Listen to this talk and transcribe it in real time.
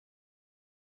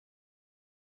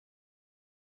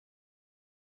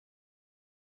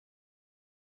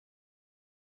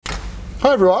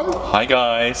Hi everyone. Hi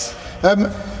guys.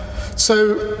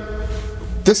 So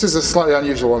this is a slightly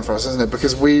unusual one for us, isn't it?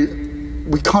 Because we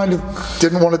kind of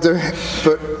didn't want to do it,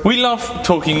 but we love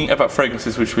talking about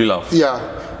fragrances which we love. Yeah,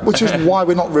 which is why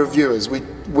we're not reviewers. We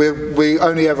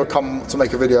only ever come to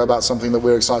make a video about something that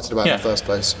we're excited about in the first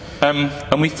place. And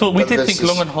we thought we did think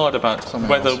long and hard about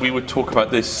whether we would talk about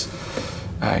this.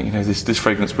 This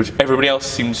fragrance which everybody else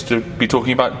seems to be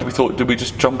talking about. We thought, did we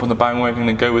just jump on the bandwagon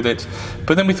and go with it?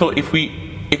 But then we thought, if we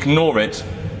ignore it,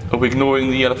 are we ignoring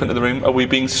the elephant in the room? Are we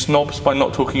being snobs by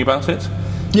not talking about it?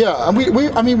 Yeah, and we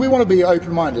want to be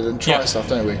open-minded and try stuff,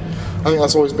 don't we? I think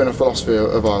that's always been a philosophy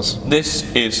of ours. This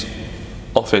is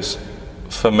Office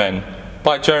for Men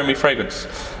by Jeremy Fragrance.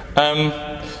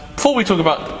 Before we talk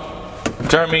about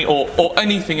Jeremy or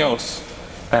anything else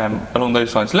along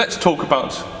those lines, let's just talk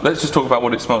about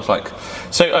what it smells like.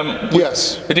 So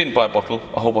yes, we didn't buy a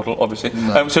whole bottle, obviously.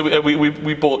 No. So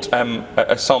we bought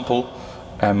a sample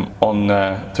through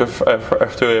a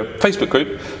Facebook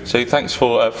group. So thanks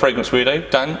for Fragrance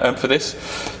Weirdo Dan for this.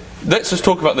 Let's just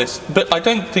talk about this. But I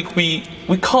don't think we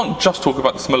can't just talk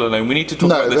about the smell alone. We need to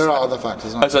talk about this. No, there are other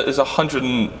factors. As a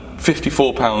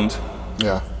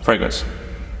 £154 fragrance.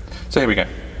 So here we go.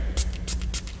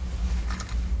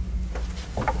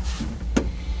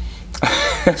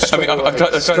 Straight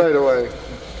away.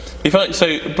 So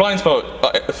blind smell.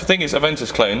 The thing is,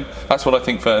 Aventus Clone. That's what I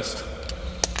think first.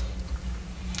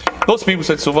 Lots of people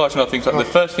said Sauvage and other things. Like the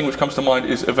first thing which comes to mind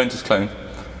is Aventus Clone.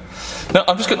 Now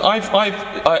I'm just going.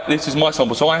 This is my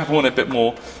sample, so I have worn it a bit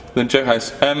more than Joe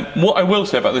has. What I will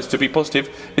say about this, to be positive,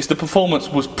 is the performance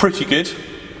was pretty good.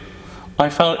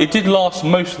 I found it did last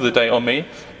most of the day on me,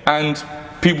 and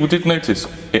people did notice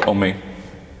it on me.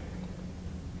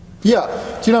 Yeah.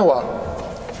 Do you know what?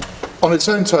 On its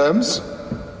own terms,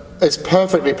 it's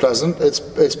perfectly pleasant.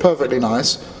 It's perfectly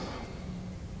nice.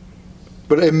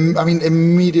 But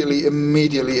immediately,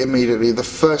 the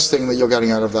first thing that you're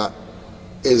getting out of that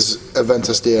is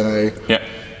Aventus DNA. Yeah.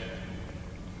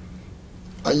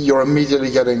 You're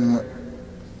immediately getting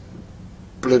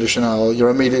Bleu de Chanel. You're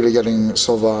immediately getting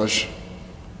Sauvage.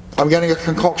 I'm getting a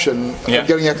concoction. I'm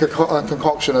getting a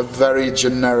concoction of very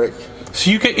generic. So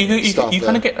you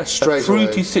kind of get a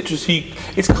fruity, citrusy.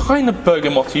 It's kind of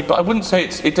bergamoty, but I wouldn't say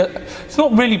it's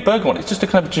not really bergamot. It's just a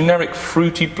kind of generic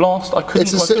fruity blast.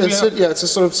 It's a sort of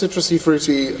citrusy,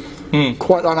 fruity,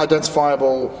 quite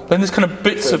unidentifiable. Then there's kind of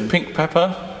bits of pink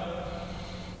pepper.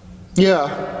 Yeah.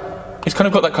 It's kind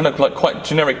of got that kind of like quite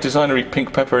generic, designery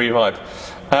pink peppery vibe.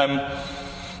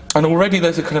 And already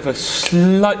there's a kind of a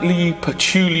slightly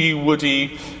patchouli,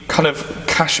 woody, kind of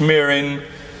cashmerean,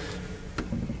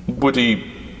 woody,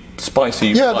 spicy.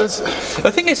 Yeah,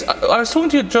 the thing is, I was talking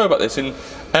to Joe about this, and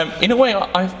in a way,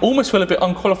 I almost feel a bit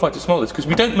unqualified to smell this because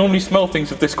we don't normally smell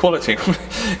things of this quality.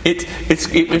 It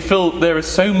feels like there are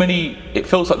so many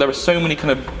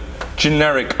kind of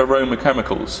generic aroma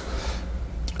chemicals.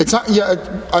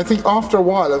 I think after a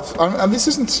while of, and this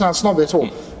doesn't sound snobby at all,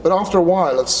 but after a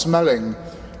while of smelling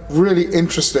really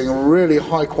interesting, really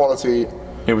high quality,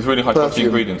 with really high quality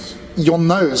ingredients, your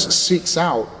nose seeks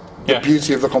out the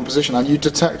beauty of the composition, and you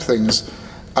detect things,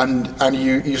 and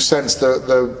you sense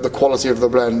the quality of the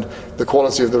blend, the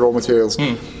quality of the raw materials.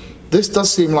 This does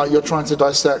seem like you're trying to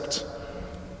dissect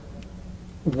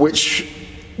which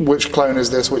clone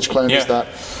is this, which clone is that.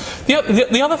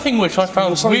 The other thing which I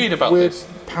found weird about this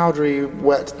powdery,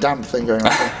 wet, damp thing going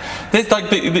on.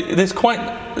 There's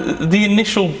quite the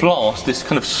initial blast. This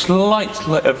kind of slight,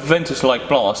 like Aventus-like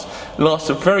blast lasts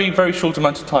a very, very short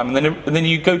amount of time, and then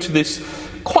you go to this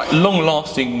quite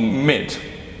long-lasting mid,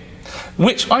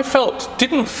 which I felt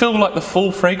didn't feel like the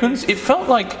full fragrance. It felt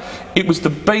like it was the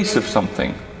base of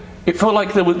something. It felt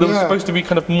like there was supposed to be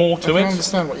kind of more to it. I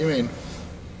understand what you mean.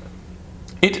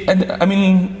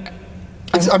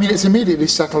 It's immediately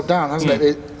settled down, hasn't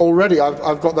it? Already,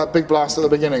 I've got that big blast at the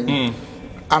beginning, and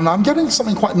I'm getting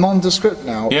something quite nondescript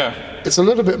now. Yeah, it's a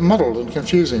little bit muddled and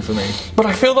confusing for me. But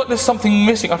I feel like there's something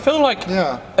missing. I feel like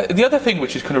the other thing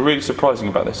which is kind of really surprising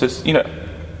about this is,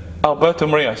 Alberto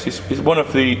Morillas is one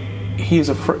of the. He is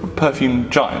a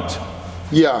perfume giant.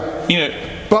 Yeah.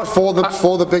 But for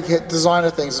the big hit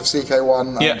designer things of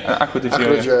CK1 and Acqua di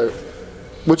Gio,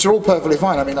 which are all perfectly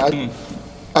fine.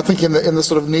 I think in the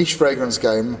sort of niche fragrance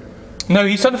game. No,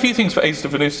 he's done a few things for Ace de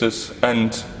Venustus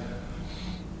and.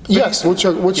 Yes, which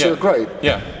are great.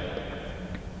 Yeah.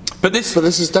 But this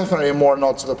is definitely more a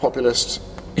nod to the populist.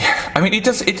 Yeah, it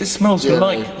just smells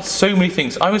like so many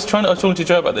things. I was talking to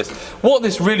Joe about this. What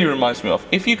this really reminds me of,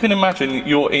 if you can imagine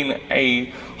you're in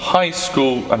a high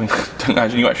school, don't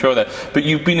imagine you actually are there, but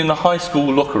you've been in a high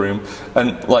school locker room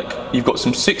and you've got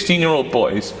some 16-year-old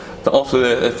boys that after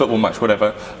their football match,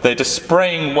 whatever, they're just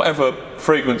spraying whatever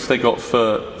fragrance they got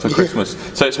for Christmas.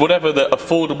 So it's whatever the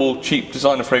affordable, cheap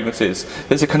designer fragrance is.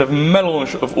 There's a kind of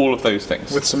melange of all of those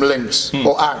things. With some links,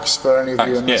 or Axe for any of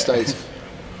you in the States.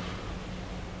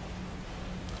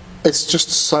 It's just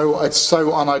it's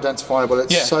so unidentifiable.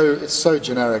 It's so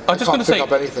generic. I'm just going to say,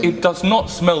 anything. It does not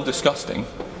smell disgusting.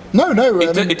 No,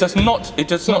 it does not. It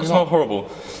does not smell horrible.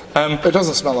 It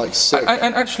doesn't smell like sick.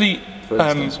 And actually,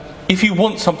 if you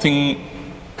want something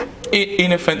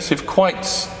inoffensive, quite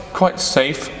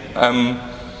safe, and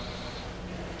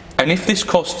if this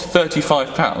cost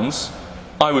 £35,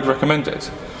 I would recommend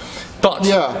it. But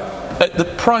at the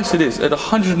price it is, at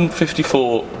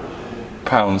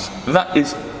 £154, that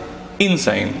is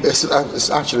insane. It's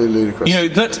actually ludicrous. You know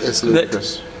it's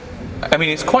ludicrous. I mean,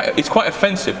 it's quite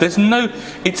offensive. There's no.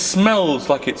 It smells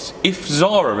like it's. If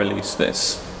Zara released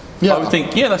this, I would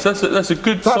think, that's a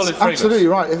good solid fragrance. That's absolutely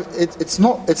right. It's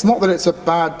not that it's a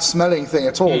bad smelling thing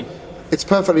at all. It's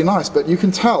perfectly nice, but you can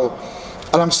tell.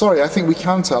 And I'm sorry, I think we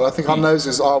can tell. I think our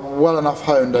noses are well enough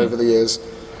honed over the years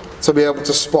to be able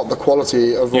to spot the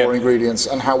quality of raw ingredients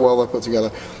and how well they're put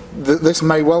together. This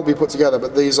may well be put together,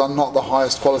 but these are not the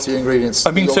highest quality ingredients.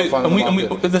 I mean,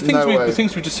 the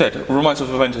things we just said reminds us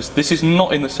of Aventus. This is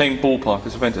not in the same ballpark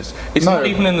as Aventus. It's not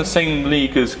even in the same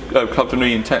league as Club de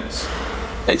Nuit Intense.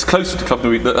 It's closer to Club de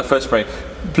Nuit, that first spray.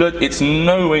 It's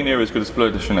nowhere near as good as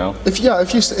Bleu de Chanel. If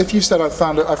you said I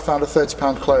found a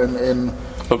 £30 clone in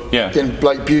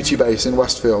like Beauty Base in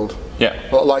Westfield,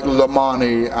 like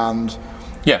Lamani and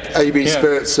AB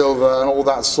Spirit Silver and all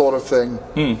that sort of thing,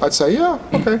 I'd say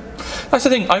okay. That's the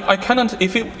thing. I cannot.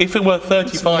 If it were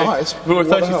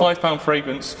 £35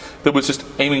 fragrance that was just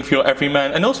aiming for your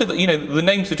everyman, and also that the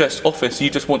name suggests office. You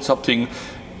just want something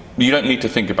you don't need to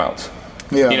think about.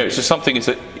 It's just something.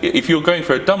 If you're going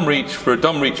for a dumb reach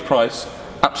price,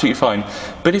 absolutely fine.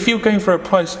 But if you're going for a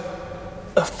price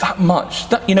of that much,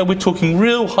 we're talking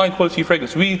real high quality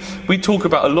fragrance. We talk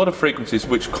about a lot of fragrances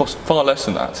which cost far less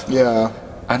than that. Yeah.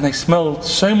 And they smell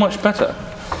so much better.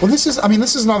 Well, this is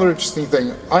another interesting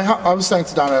thing. I was saying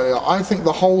to Dan earlier, I think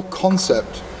the whole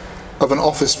concept of an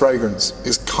office fragrance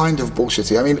is kind of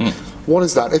bullshitty. I mean, what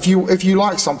is that? If you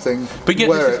like something,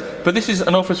 wear it. But this is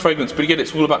an office fragrance, but again,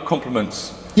 it's all about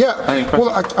compliments. Yeah. Well,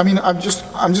 I'm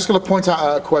just going to point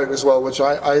out a quote as well, which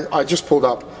I just pulled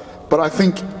up, but I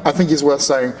think is worth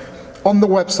saying. On the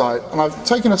website, and I've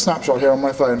taken a snapshot here on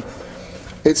my phone.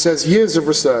 It says, years of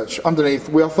research. Underneath,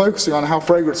 we are focusing on how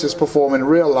fragrances perform in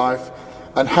real life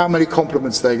and how many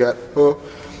compliments they get.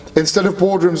 Instead of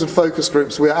boardrooms and focus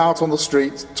groups, we are out on the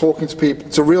street talking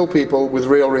to real people with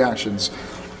real reactions.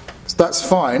 That's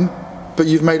fine, but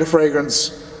you've made a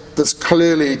fragrance that's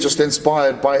clearly just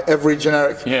inspired by every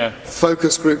generic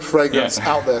focus group fragrance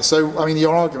out there. So, I mean,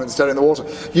 your argument's dead in the water.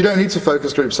 You don't need to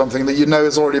focus group something that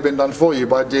has already been done for you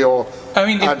by Dior,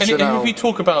 and if we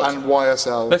talk about and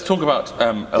YSL. Let's talk about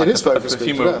a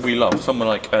perfumer we love, someone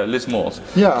like Liz Moores.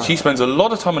 Yeah. She spends a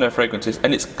lot of time on her fragrances,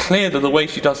 and it's clear that the way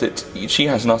she does it, she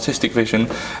has an artistic vision,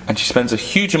 and she spends a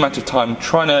huge amount of time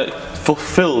trying to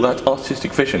fulfill that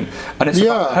artistic vision. And it's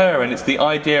about her, and it's the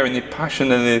idea and the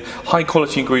passion and the high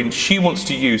quality ingredients she wants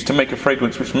to use to make a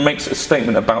fragrance which makes a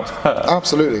statement about her.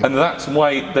 Absolutely. And that's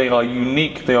why they are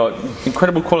unique, they are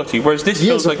incredible quality, whereas this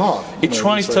feels like it's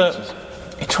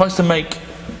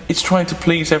trying to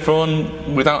please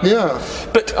everyone without.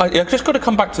 But I just got to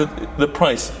come back to the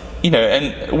price.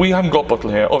 And we haven't got a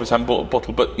bottle here. Obviously, I haven't bought a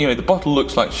bottle, but the bottle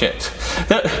looks like shit.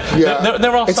 There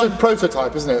are it's a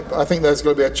prototype, isn't it? I think there's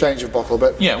going to be a change of bottle,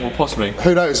 but possibly.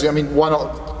 Who knows? I mean, why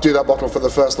not do that bottle for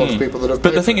the first lot of people that have?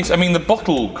 But the thing is, I mean, the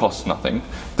bottle costs nothing.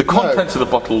 The contents of the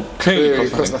bottle clearly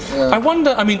cost nothing. I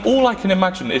wonder. I mean, all I can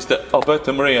imagine is that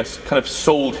Alberto Morillas kind of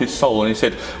sold his soul, and he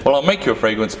said, "Well, I'll make you a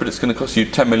fragrance, but it's going to cost you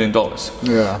 $10 million."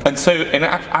 Yeah. And so,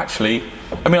 actually,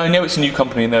 I mean, I know it's a new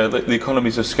company, and the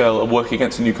economies of scale are working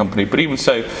against a new company, but even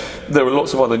so, there are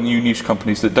lots of other new niche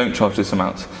companies that don't charge this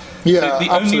amount. Yeah, so the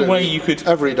only way you could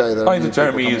every day either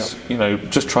Jeremy is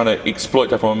just trying to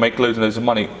exploit everyone and make loads and loads of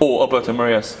money, or Alberto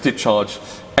Morillas did charge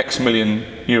X million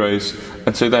euros,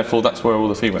 and so therefore that's where all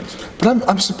the fee went. But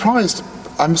I'm surprised.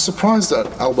 I'm surprised at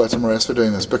Alberto Morillas for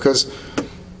doing this, because I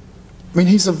mean,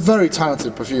 he's a very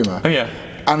talented perfumer. Oh yeah.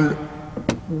 And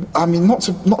I mean, not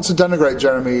to denigrate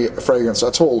Jeremy Fragrance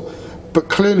at all, but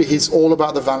clearly he's all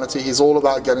about the vanity, he's all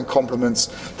about getting compliments.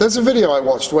 There's a video I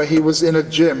watched where he was in a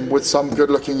gym with some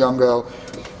good-looking young girl,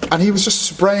 and he was just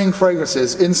spraying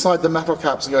fragrances inside the metal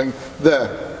caps and going, "There,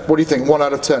 what do you think, 1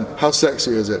 out of 10, how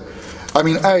sexy is it?" I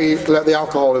mean, A, let the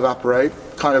alcohol evaporate,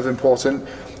 kind of important.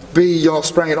 B, you're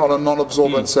spraying it on a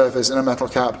non-absorbent surface in a metal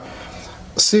cap.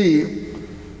 C,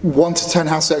 1 to 10,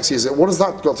 how sexy is it? What has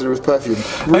that got to do with perfume?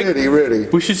 Really, really.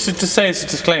 We should just say as a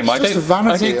disclaimer, It's just a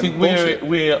vanity I don't think and bullshit.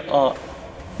 we are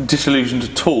disillusioned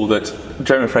at all that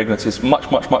Jeremy Fragrance is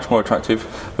much more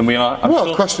attractive than we are.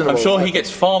 Questionable. I'm sure he gets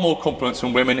far more compliments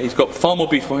from women. He's got far more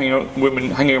beautiful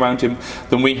women hanging around him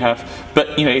than we have.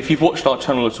 But you know, if you've watched our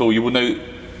channel at all, you will know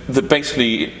that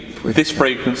basically this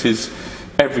fragrance is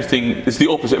everything. Is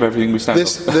the opposite of everything we stand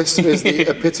for. This is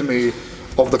the epitome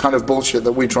of the kind of bullshit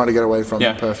that we try to get away from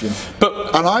in perfume.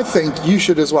 And I think you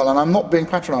should as well, and I'm not being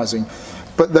patronising,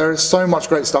 but there is so much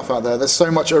great stuff out there. There's so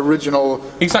much original.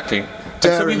 Exactly. And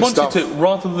so we wanted to,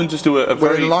 rather than just do a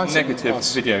very negative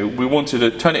video, we wanted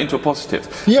to turn it into a positive.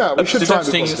 Yeah, we should try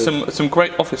and be suggesting some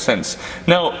great office scents.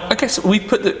 Now, I guess we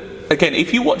put again,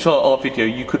 if you watch our video,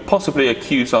 you could possibly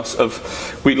accuse us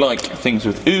of we like things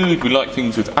with oud, we like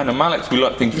things with animalics, we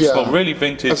like things that smell really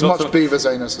vintage. As much beaver's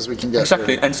anus as we can get.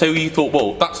 Exactly, and so you thought,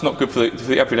 well, that's not good for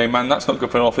the everyday man, that's not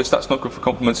good for an office, that's not good for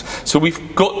compliments. So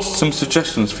we've got some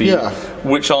suggestions for you,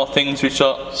 which are things which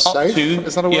are safe? Up to...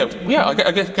 Is that a word? Yeah,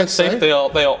 I guess safe. They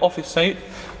are office safe,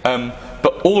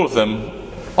 but all of them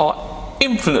are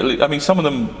infinitely, I mean, some of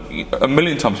them a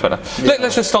million times better.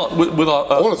 Let's just start with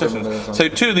our suggestions. So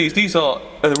 2 of these are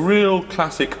a real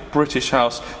classic British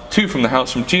house. 2 from the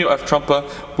house, from G.O.F. Trumper.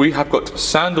 We have got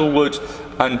Sandalwood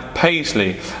and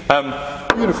Paisley.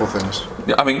 Beautiful things.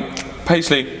 I mean,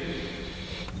 Paisley,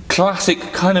 classic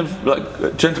kind of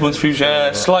like gentleman's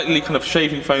fougere, slightly kind of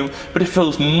shaving foam, but it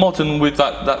feels modern with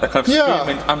that kind of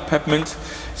spearmint and peppermint.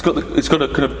 It's got a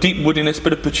kind of deep woodiness,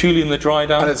 bit of patchouli in the dry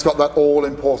down. And it's got that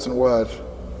all-important word,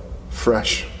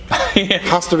 fresh. It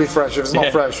has to be fresh. If it's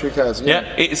not fresh, who cares? Yeah,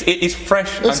 it is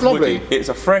fresh and lovely. Woody. It's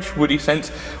a fresh, woody scent,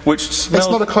 which smells...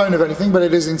 It's not a clone of anything, but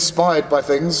it is inspired by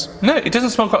things. No, it doesn't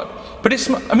smell quite... But it's...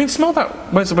 I mean, smell that...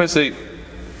 Where's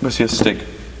your stick?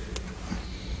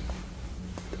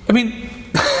 I mean...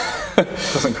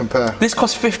 Doesn't compare. This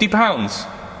costs £50.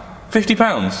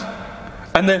 £50.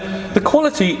 And the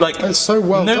quality, like... It's so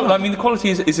well done. I mean, the quality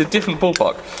is a different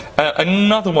ballpark.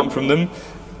 Another one from them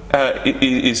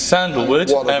is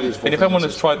Sandalwood. And if anyone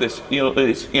has tried this,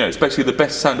 it's basically the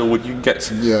best sandalwood you can get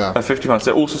for £50.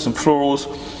 There are also some florals,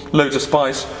 loads of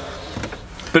spice,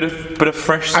 bit of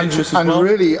fresh citrus as well. And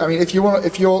really, I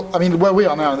mean, where we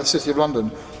are now in the City of London,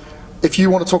 if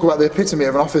you want to talk about the epitome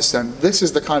of an office scent, this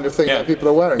is the kind of thing that people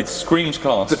are wearing. It screams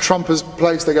class. The Trumpers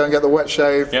place, they go and get the wet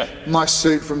shave. Nice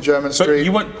suit from German Street.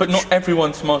 But not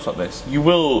everyone smells like this. You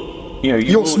will,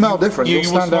 you'll smell different. You'll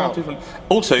stand out. Different.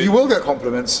 Also, you will get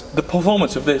compliments. The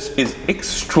performance of this is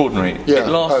extraordinary. It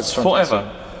lasts forever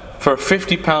for a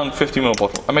 £50 50ml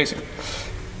bottle. Amazing.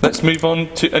 Let's move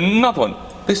on to another one.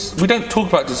 We don't talk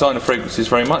about designer fragrances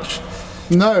very much.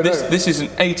 No. This is an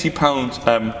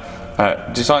 £80.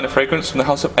 Designer fragrance from the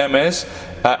house of Hermes,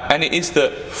 and it is the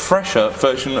fresher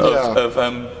version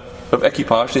of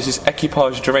Equipage. This is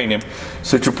Equipage Geranium.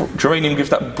 So Geranium gives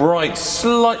that bright,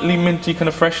 slightly minty kind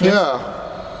of freshness. Yeah,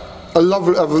 a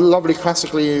lovely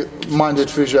classically minded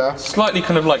fougere. Slightly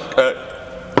kind of like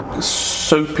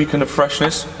soapy kind of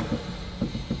freshness,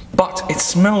 but it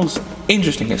smells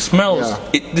interesting. It smells.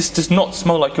 This does not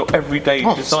smell like your everyday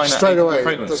designer straight away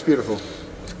fragrance. That's beautiful.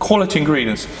 Quality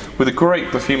ingredients with a great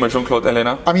perfumer, Jean-Claude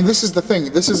Ellena. I mean, this is the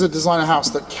thing. This is a designer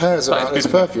house that cares about its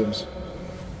perfumes.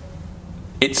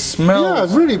 It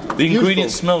smells... Yeah, really The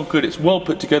ingredients smell good. It's well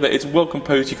put together. It's well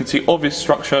composed. You can see obvious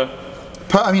structure.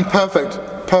 I mean,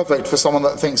 perfect for someone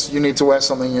that thinks you need to wear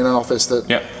something in an office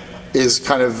that is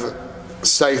kind of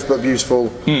safe but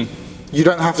beautiful. You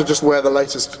don't have to just wear the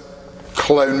latest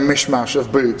clone mishmash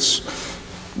of boots.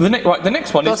 The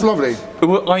next one That's lovely.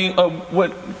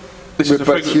 This is a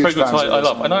fragrance I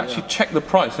love, and I actually checked the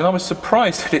price, and I was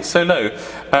surprised that it's so low.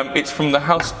 It's from the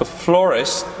house of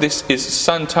Flores. This is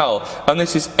Santal, and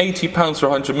this is £80 for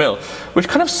 100ml, which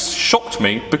kind of shocked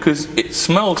me because it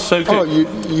smells so good. Oh,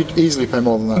 you'd easily pay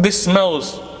more than that. This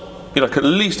smells like at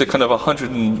least a kind of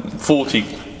 £140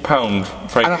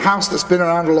 fragrance. And a house that's been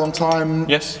around a long time.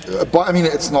 Yes. I mean,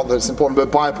 it's not that it's important, but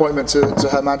by appointment to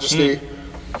Her Majesty.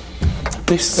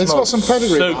 It's got some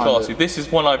pedigree so behind classy. it. This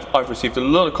is one I've received a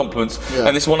lot of compliments,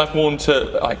 and this one I've worn to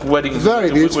like weddings.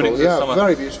 Very beautiful, weddings this summer.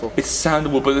 Very beautiful. It's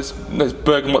sandalwood, but there's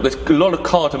bergamot. There's a lot of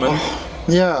cardamom.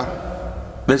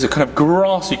 There's a kind of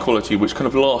grassy quality which kind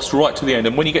of lasts right to the end,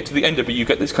 and when you get to the end of it, you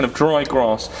get this kind of dry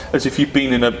grass, as if you've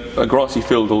been in a grassy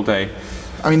field all day.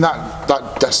 I mean,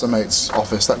 that decimates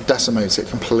office. That decimates it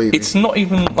completely. It's not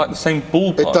even like the same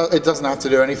ballpark. It doesn't have to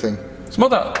do anything. Smell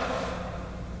that.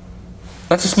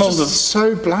 That's a smell of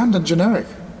so bland and generic.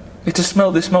 It's a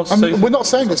smell. This smells. We're not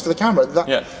saying this for the camera.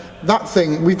 That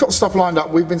thing. We've got stuff lined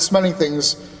up. We've been smelling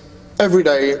things every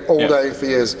day, all day for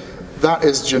years. That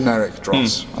is generic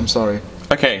dross. I'm sorry.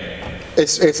 Okay.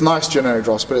 It's nice generic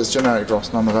dross, but it's generic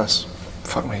dross nonetheless.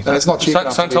 Fuck me. And it's not cheap enough to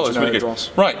be Santal is really generic good.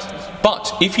 dross. Right,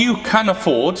 but if you can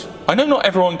afford, I know not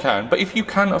everyone can, but if you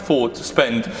can afford to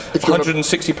spend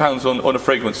 £160 on a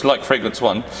fragrance like Fragrance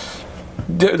One,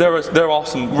 there are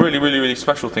some really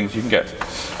special things you can get.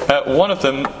 One of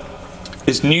them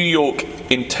is New York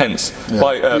Intense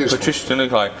by Patricia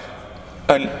Nicolai.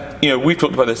 And we've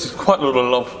talked about this. There's quite a lot of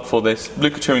love for this.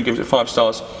 Luca Turin gives it 5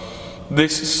 stars.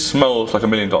 This smells like $1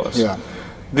 million. Yeah.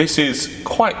 This is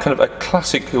quite kind of a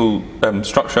classical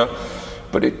structure,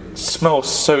 but it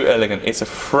smells so elegant. It's a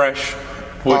fresh,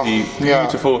 woody,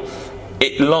 beautiful.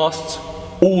 It lasts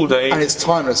all day, and it's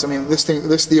timeless. I mean,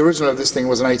 the original of this thing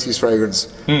was an 80s fragrance,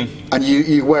 and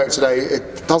you wear it today.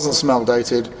 It doesn't smell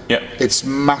dated. Yeah. It's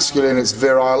masculine. It's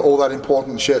virile. All that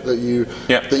important shit that you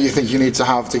think you need to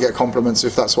have to get compliments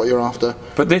if that's what you're after.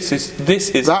 But this is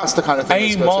that's the kind of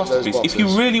thing a masterpiece. If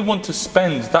you really want to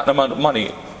spend that amount of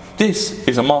money, this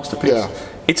is a masterpiece. Yeah.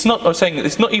 It's not. I'm saying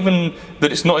it's not even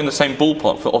that it's not in the same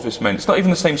ballpark for Office Men. It's not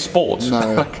even the same sport.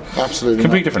 No, absolutely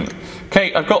completely different.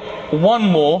 Okay, I've got one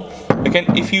more. Again,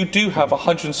 if you do have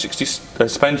 160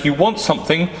 spend, you want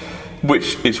something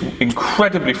which is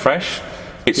incredibly fresh.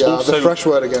 It's also the fresh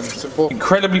word again. It's important.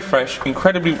 Incredibly fresh,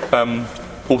 incredibly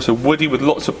also woody with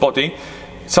lots of body.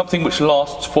 Something which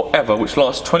lasts forever, which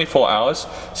lasts 24 hours,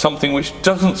 something which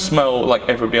doesn't smell like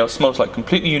everybody else, smells like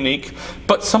completely unique,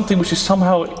 but something which is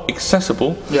somehow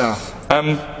accessible. Yeah.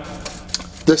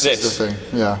 This is the thing,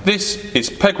 yeah. This is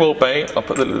Pegwell Bay. I'll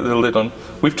put the little lid on.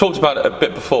 We've talked about it a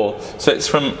bit before. So it's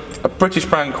from a British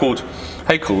brand called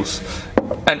Hakel's,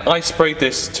 and I sprayed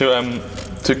this to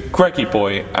Greggy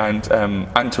Boy and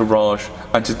to Raj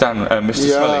and to Dan, Mr.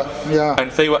 Smelly,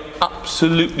 and they were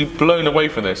absolutely blown away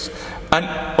for this.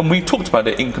 And we talked about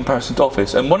it in comparison to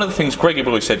Office. And one of the things Greggy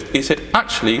Boy said, he said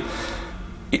actually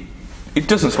it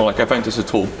doesn't smell like Aventus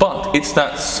at all, but it's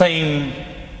that same,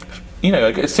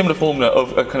 a similar formula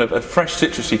of a kind of a fresh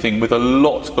citrusy thing with a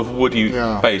lot of woody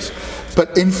base,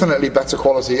 but infinitely better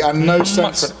quality and no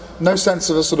sense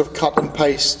of a sort of cut and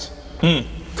paste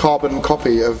carbon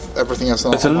copy of everything else.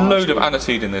 There's a load of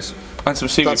aniseed in this and some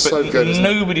seaweed, but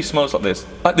nobody smells like this.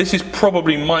 This is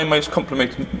probably my most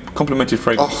complimented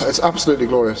fragrance. Oh, it's absolutely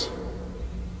glorious.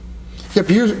 Yeah,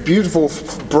 beautiful,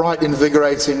 bright,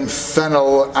 invigorating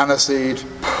fennel aniseed.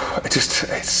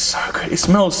 It's so good. It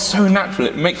smells so natural.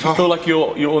 It makes you feel like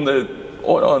you're on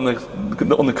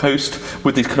the coast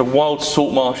with these kind of wild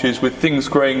salt marshes with things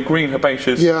growing, green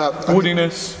herbaceous,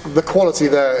 woodiness. The quality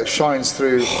there shines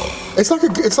through.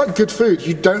 It's like good food.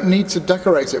 You don't need to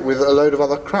decorate it with a load of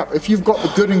other crap. If you've got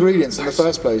the good ingredients in the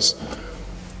first place,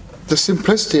 the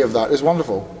simplicity of that is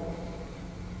wonderful.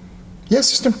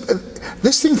 Yes,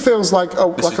 this thing feels like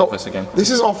Office again. This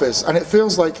is Office, and it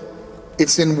feels like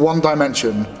it's in one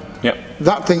dimension. Yep.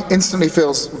 That thing instantly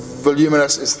feels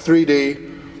voluminous. It's 3D.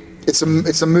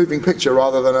 It's a moving picture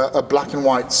rather than a black and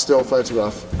white still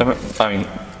photograph. I mean,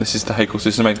 this is the Hakel's.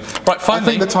 This is amazing. Right,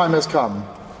 finally, I think the time has come.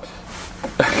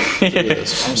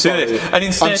 Yes, I'm sorry. And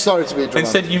instead, I'm sorry to be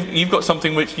dramatic. Instead, you've got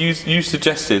something which you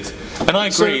suggested, and I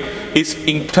agree. It's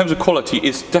in terms of quality,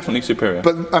 it's definitely superior.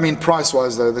 But I mean,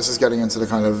 price-wise, though, this is getting into the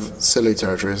kind of silly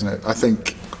territory, isn't it? I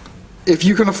think if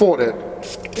you can afford it,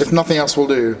 if nothing else will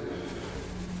do,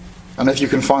 and if you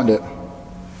can find it,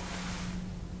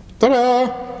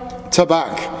 ta-da!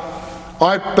 Tabac.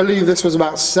 I believe this was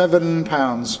about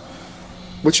 £7,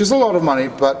 which is a lot of money,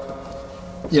 but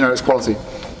it's quality.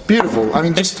 Beautiful. I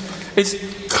mean, it's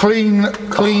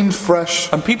clean,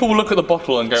 fresh. And people will look at the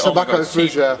bottle and go, "Oh my God,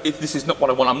 this is not what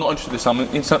I want. I'm not interested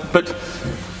in this." But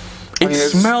it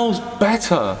smells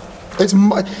better. It's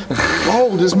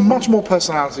bold. There's much more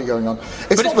personality going on.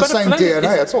 It's not the same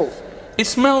DNA at all. It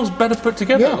smells better put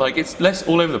together. Yeah. Like it's less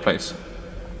all over the place.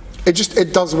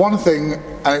 It does one thing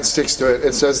and it sticks to it.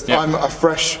 It says, I'm a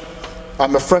fresh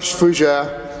fougere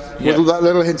with that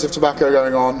little hint of tobacco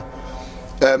going on.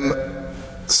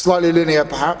 Slightly linear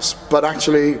perhaps, but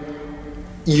actually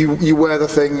you wear the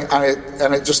thing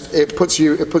and it puts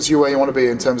you where you want to be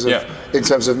in terms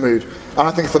of mood. And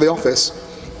I think for the Office,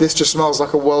 this just smells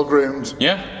like a well-groomed,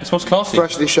 it smells classy,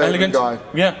 freshly shaven guy.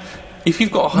 Yeah. If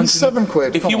you've got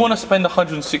 £7, if you want to spend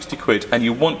 160 quid and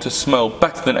you want to smell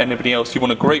better than anybody else, you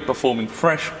want a great performing,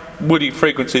 fresh, woody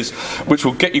fragrances which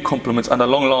will get you compliments and are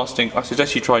long lasting, I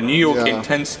suggest you try New York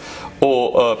Intense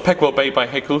or Pegwell Bay by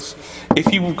Hakel's.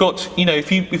 If you've got,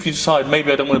 if you decide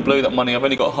maybe I don't want to blow that money, I've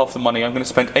only got half the money, I'm going to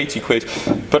spend 80 quid,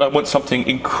 but I want something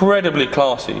incredibly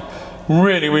classy,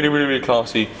 really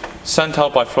classy,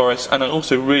 Santal by Flores, and I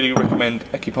also really recommend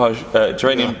Equipage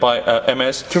Geranium by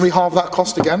Hermes. Can we halve that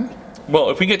cost again? Well,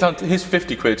 if we get down to his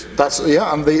 50 quid, That's,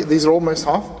 yeah, and these are almost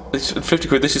half. this 50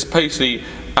 quid, this is Paisley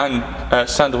and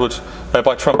Sandalwood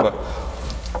by Trumper.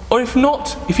 Or if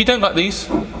not, if you don't like these,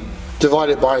 Divide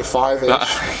it by 5-ish.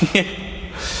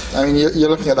 I mean, you're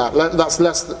looking at that. That's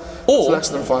less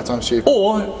than 5 times cheaper.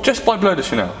 or just buy Bleu de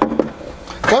Chanel.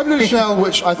 Buy Bleu de Chanel,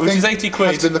 which I think is 80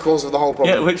 quid. has been the cause of the whole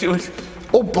problem. Yeah, which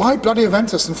Or buy bloody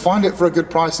Aventus and find it for a good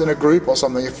price in a group or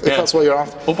something, if that's what you're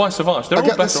after. or buy Sauvage. They're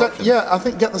all better options. Yeah, I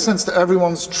think get the sense that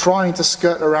everyone's trying to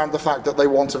skirt around the fact that they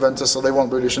want Aventus or they want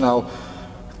Bleu de Chanel.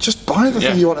 Just buy the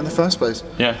thing you want in the first place.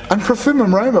 Yeah. And Parfum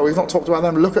and Roma, we've not talked about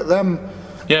them. Look at them.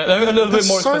 Yeah, they're a little bit There's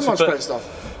more so expensive. much but, great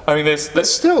stuff. I mean, there's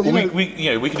still, you know-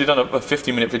 we could have done a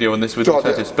 50-minute video on this with God,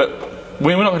 Aventus, but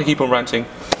we're not going to keep on ranting.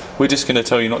 We're just going to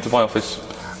tell you not to buy off us.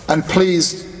 And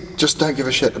please, just don't give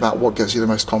a shit about what gets you the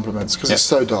most compliments, because it's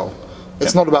so dull.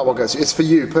 It's not about what gets you. It's for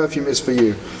you. Perfume is for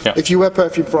you. Yeah. If you wear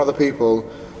perfume for other people,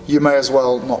 you may as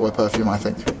well not wear perfume, I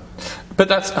think. But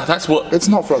that's what. It's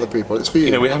not for other people. It's for you.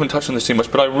 You know, we haven't touched on this too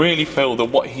much, but I really feel that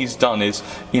what he's done is,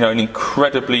 you know, an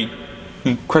incredibly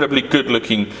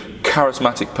good-looking,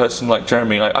 charismatic person like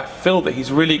Jeremy. I feel that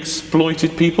he's really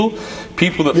exploited people that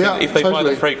think that if they buy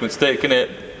the fragrance, they're going to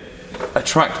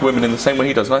attract women in the same way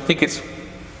he does. And I think it's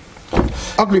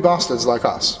ugly bastards like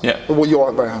us. Yeah. Well, you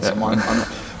are very handsome. I'm not.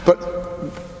 But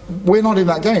we're not in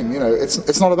that game. You know,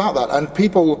 it's not about that. And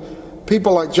people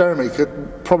like Jeremy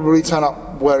could probably turn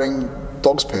up wearing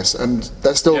dog's piss, and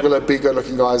they're still going to be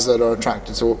good-looking guys that are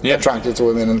attracted to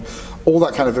women and all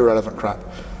that kind of irrelevant crap.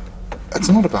 It's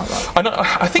not about that.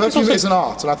 I think perfume it's is an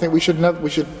art, and I think we should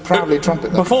proudly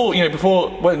trumpet that. Before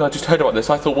when I just heard about this,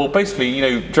 I thought, well, basically, you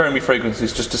know, Jeremy Fragrance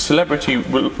is just a celebrity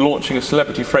launching a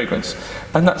celebrity fragrance,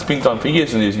 and that's been done for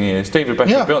years and years and years. David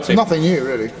Beckham, Beyonce. Nothing new,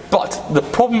 really. But the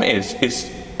problem is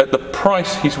at the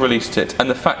price he's released it, and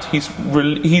the fact he's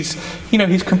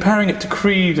comparing it to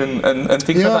Creed and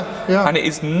things like that, and it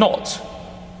is not.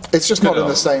 It's just not in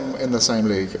the same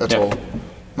league at all.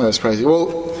 No, it's crazy.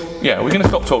 Well. Yeah, we're going to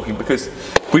stop talking because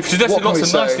we've suggested lots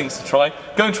of nice things to try.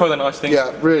 Go and try the nice things.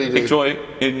 Yeah, really do.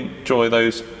 Enjoy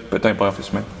those, but don't buy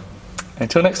Office Men.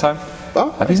 Until next time,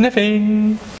 bye. Happy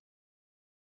sniffing!